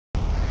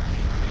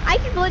I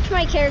can glitch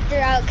my character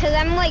out because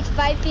I'm like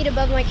 5 feet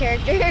above my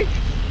character.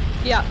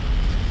 Yeah.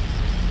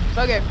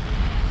 Okay.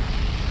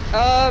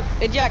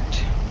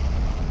 Eject.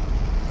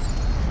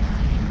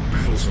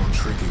 Battle zone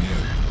shrinking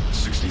in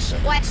 60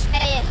 seconds. What?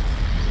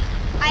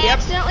 I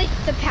accidentally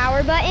hit the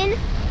power button.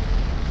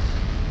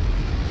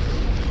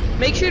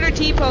 Make sure to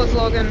T-pose,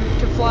 Logan,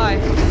 to fly.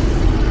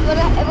 What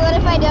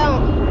if I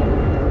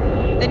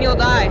don't? Then you'll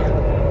die.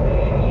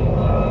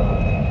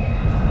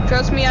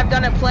 Trust me, I've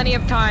done it plenty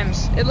of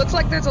times. It looks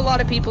like there's a lot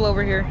of people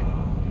over here.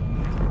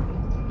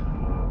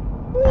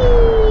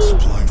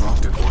 Supply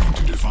drop deploying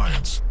to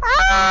Defiance.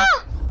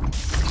 Ah!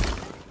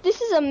 This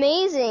is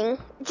amazing.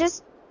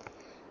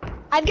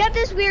 I've got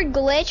this weird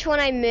glitch when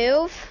I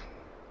move.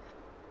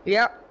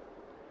 Yep.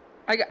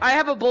 I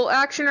have a bolt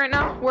action right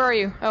now. Where are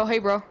you? Oh, hey,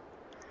 bro.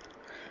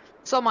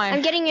 So am I.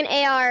 I'm getting an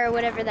AR or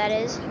whatever that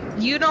is.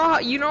 You know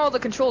all the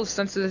controls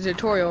since the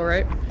tutorial,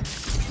 right?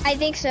 I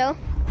think so.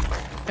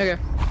 Okay.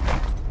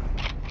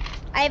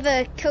 I have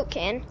a Coke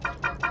can.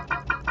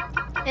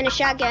 And a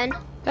shotgun. Is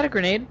that a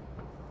grenade?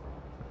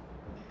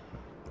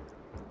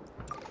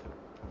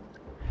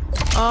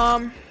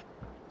 How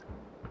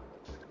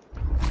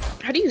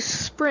do you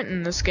sprint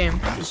in this game?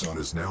 Battle zone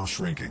is now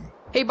shrinking.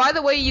 Hey, by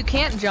the way, you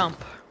can't jump.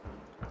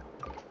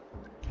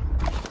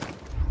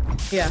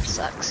 Yeah,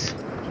 sucks.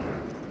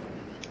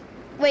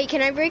 Wait,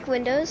 can I break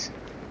windows?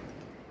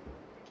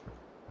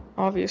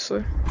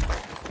 Obviously.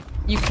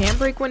 You can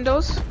break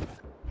windows?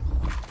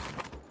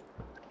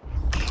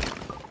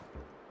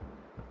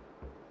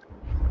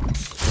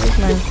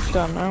 Nice,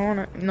 done.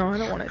 No, I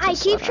don't want to. I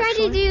keep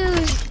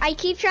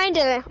trying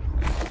to.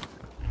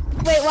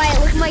 Wait, Wyatt,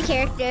 look at my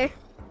character.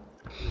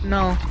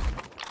 No.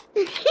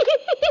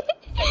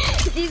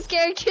 These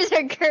characters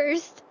are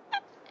cursed.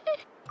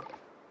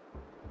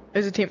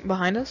 There's a team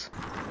behind us?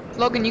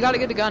 Logan, you gotta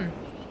get a gun.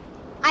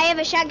 I have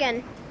a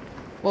shotgun.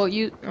 Well,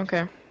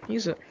 okay.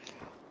 Use it.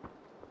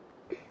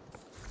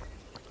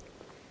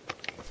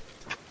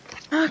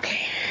 Okay.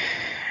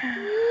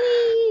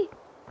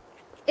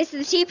 It's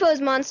the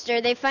T-pose monster.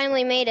 They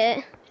finally made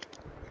it.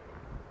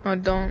 Oh,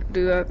 don't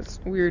do that. It's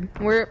weird.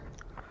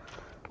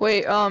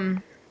 Wait,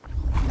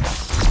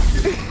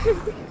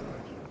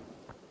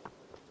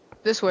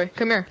 this way.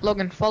 Come here,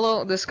 Logan.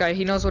 Follow this guy.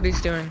 He knows what he's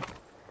doing.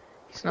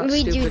 He's not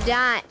stupid. We do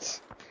not.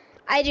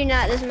 I do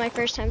not. This is my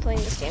first time playing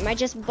this game. I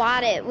just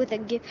bought it with a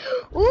gift.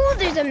 Ooh,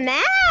 there's a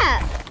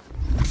map.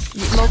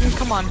 Logan,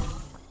 come on.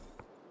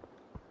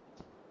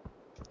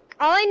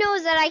 All I know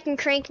is that I can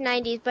crank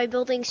 90s by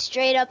building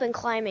straight up and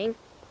climbing.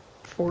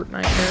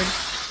 Fortnite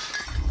nerd.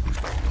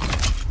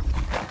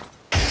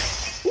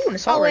 Ooh, an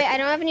assault Oh wait, rifle. I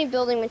don't have any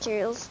building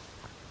materials.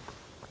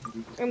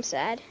 I'm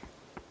sad.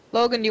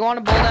 Logan, do you want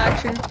a bolt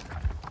action?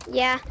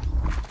 Yeah.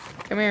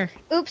 Come here.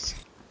 Oops.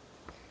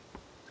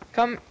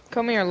 Come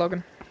here,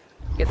 Logan.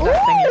 Get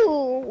that thing.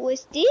 Ooh,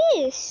 what's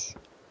this?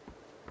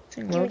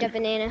 Give me Logan. that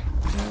banana.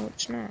 No,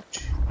 it's not.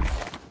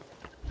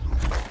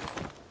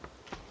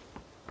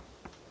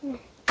 Give me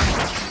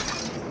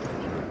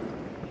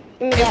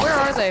Hey, that. where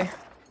are they?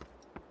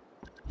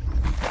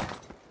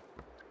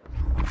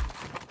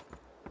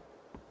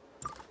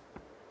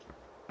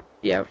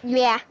 Yeah,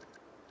 Yeah,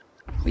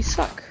 we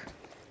suck.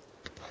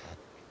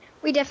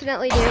 we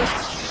definitely do.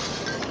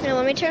 Here,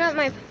 let me turn up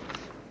my.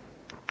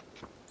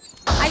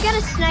 I got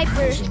a sniper.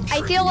 Battle zone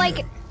I feel shrinking like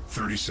in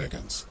 30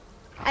 seconds.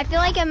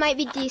 I might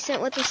be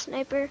decent with a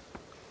sniper.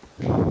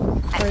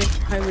 I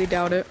highly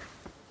doubt it.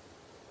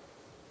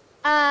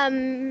 Let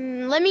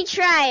me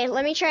try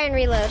and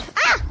reload.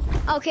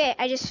 Ah! Okay,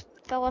 I just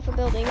fell off a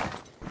building.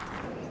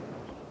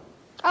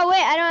 Oh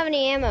wait, I don't have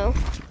any ammo.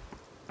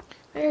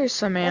 There's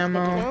some That's good to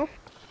ammo. know.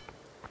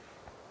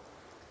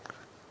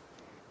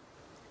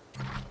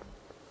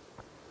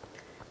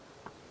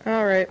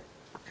 Alright.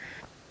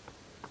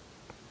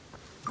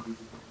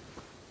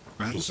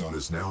 Battle zone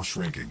is now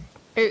shrinking.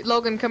 Hey,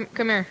 Logan, come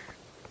here.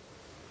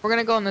 We're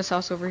gonna go in this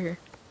house over here.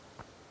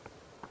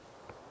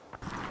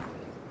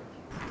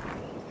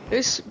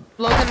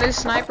 Logan, there's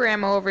sniper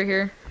ammo over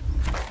here.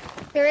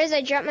 There is.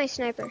 I dropped my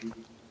sniper.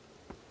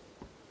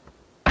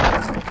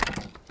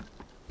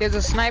 There's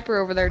a sniper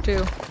over there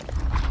too.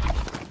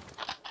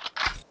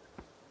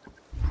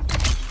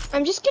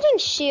 I'm just getting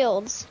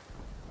shields.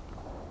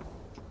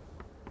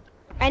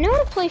 I know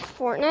how to play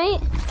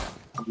Fortnite,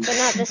 but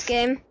not this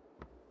game.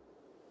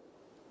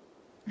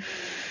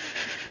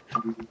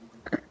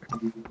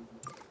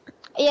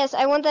 Yes,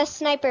 I want the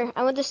sniper.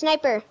 I want the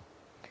sniper.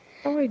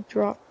 Oh, I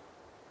dropped.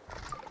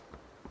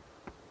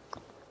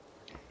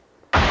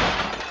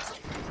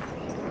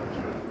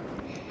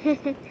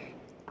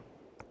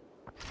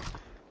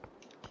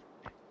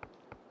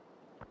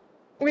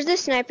 Where's the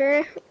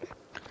sniper?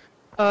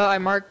 I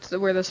marked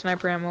where the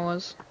sniper ammo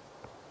was.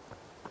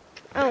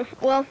 Oh,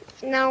 well,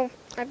 now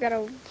I've got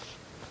a You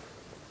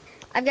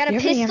have any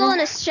pistol ammo?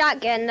 and a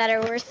shotgun that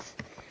are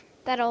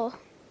that'll.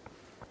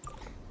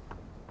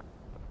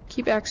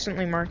 Keep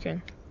accidentally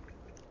marking.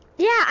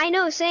 Yeah, I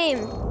know,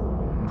 same.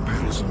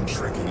 Battle zone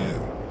shrinking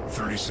in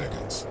 30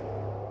 seconds.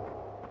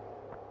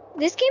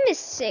 This game is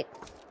sick.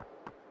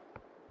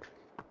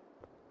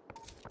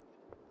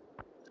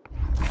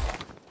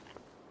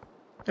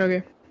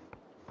 Okay.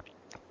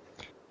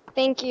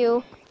 Thank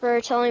you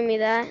for telling me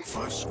that.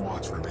 5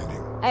 squads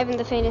remaining. I haven't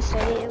the faintest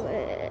idea what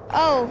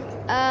Oh,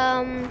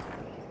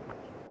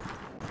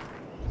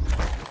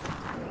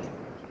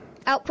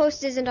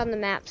 Outpost isn't on the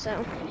map,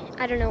 so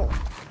I don't know.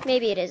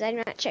 Maybe it is. I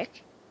did not check.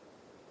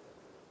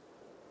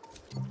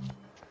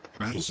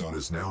 Battle zone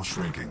is now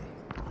shrinking.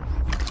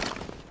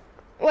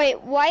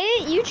 Wait, why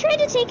did you try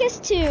to take us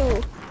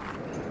to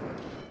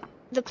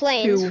the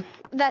plains? Who?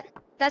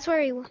 That's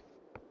where he.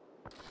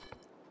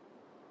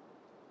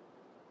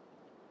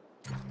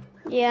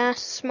 Yeah,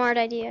 smart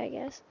idea, I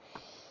guess.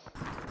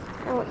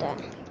 I want that.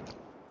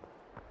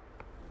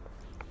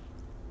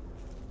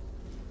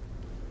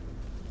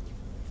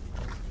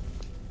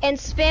 And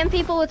spam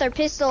people with our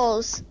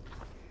pistols.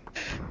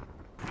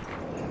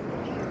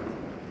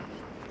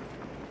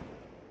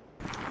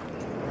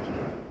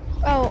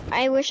 Oh,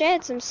 I wish I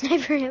had some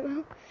sniper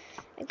ammo.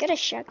 I got a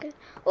shotgun.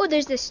 Oh,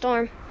 there's this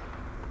storm.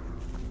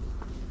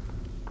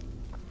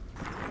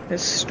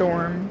 This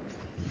storm,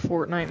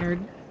 Fortnite nerd.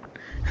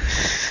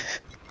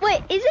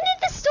 Wait, isn't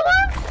it the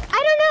storm?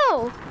 I don't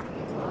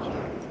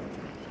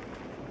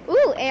know.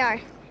 Ooh, AR.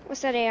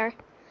 What's that AR?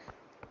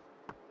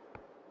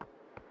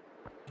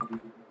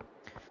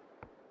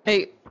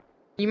 Hey,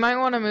 you might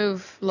want to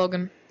move,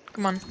 Logan.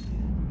 Come on.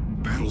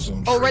 Battle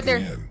zone Oh, right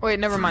shrinking there. in. Wait,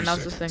 never mind. That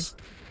 30 was the thing.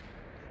 seconds.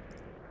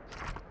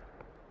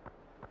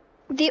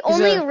 The There's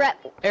only a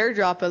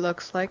airdrop, it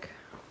looks like.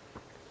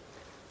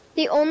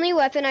 the only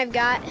weapon I've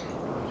got.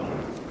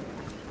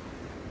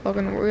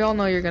 Logan, we all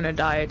know you're gonna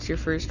die. It's your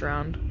first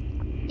round.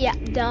 Yeah,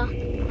 duh.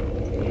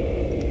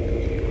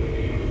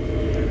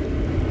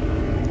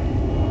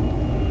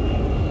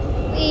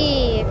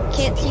 We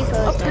can't see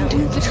foes now. Into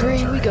the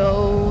tree we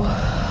go.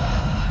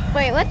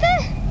 Wait, what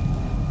the?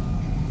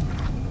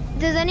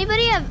 Does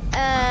anybody have,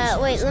 Battle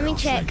zone wait, is let me now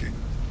check. shrinking.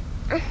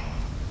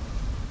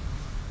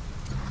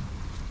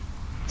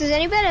 Does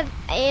anybody have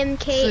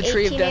It's the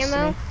tree of AMK-18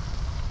 ammo?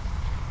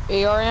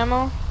 destiny. AR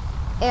ammo?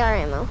 AR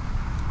ammo.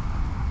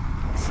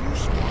 4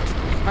 squads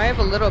remaining. I have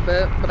a little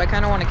bit, but I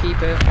kind of want to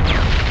keep it.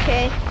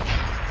 Okay.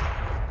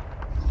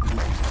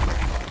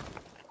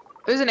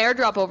 There's an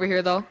airdrop over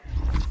here, though.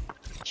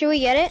 Should we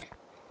get it?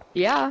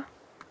 Yeah.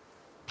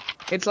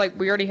 It's like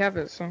we already have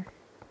it, so.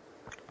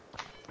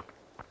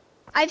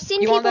 I've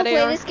seen You people want that play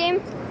AR? this game,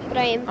 but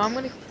I am. I'm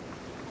gonna.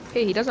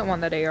 Hey, he doesn't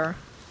want that AR.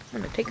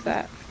 I'm gonna take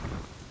that.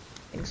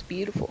 Thing's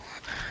beautiful.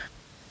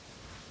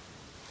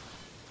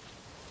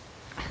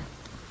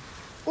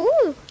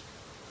 Ooh.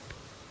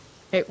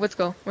 Hey, let's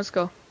go. Let's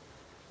go.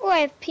 Oh, I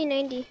have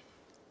P90.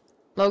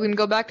 Logan,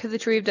 go back to the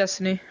tree of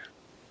destiny.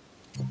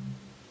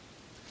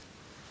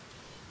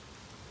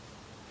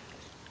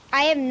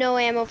 I have no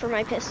ammo for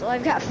my pistol.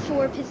 I've got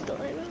 4 pistol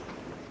ammo.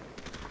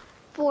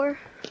 4.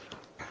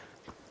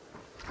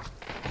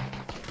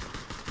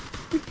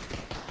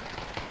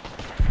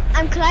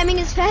 I'm climbing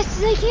as fast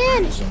as I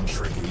can. Battle zone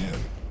shrinking in.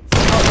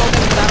 Oh,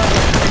 Logan's battle.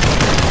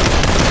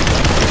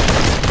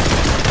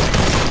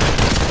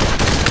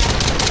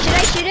 Should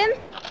I shoot him?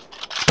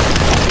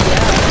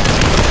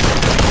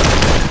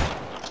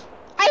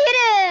 I hit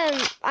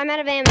him! I'm out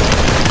of ammo.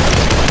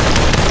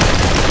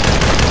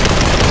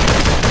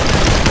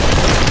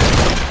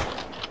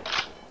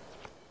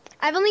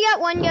 I've only got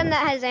one gun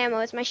that has ammo.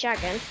 It's my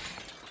shotgun.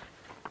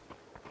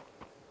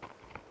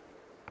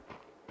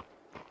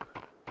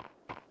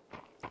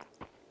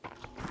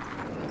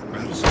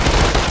 Battle zone.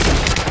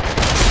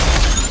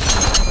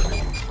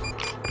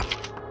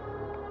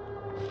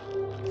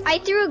 I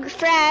threw a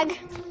frag.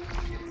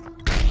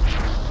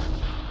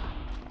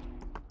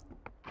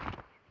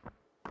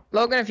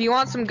 Logan, if you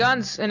want some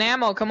guns and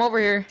ammo, come over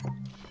here.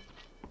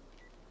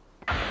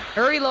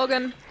 Hurry,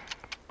 Logan.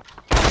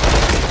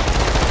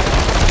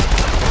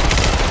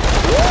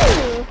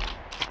 Ooh.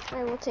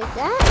 I will take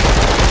that.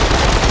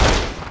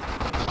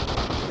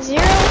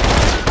 0.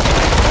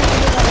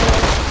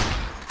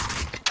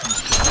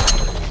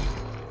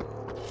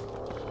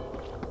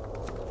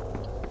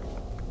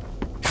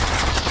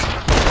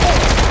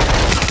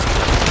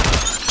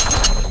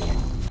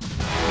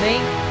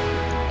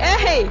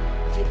 Hey!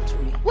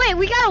 Wait,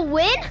 we got a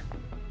win?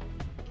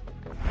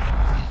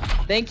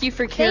 Thank you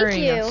for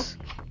carrying you. us.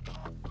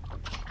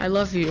 I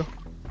love you.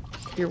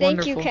 You're Thank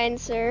wonderful. you, kind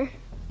sir.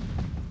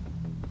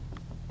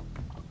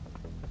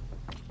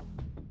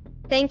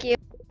 Thank you.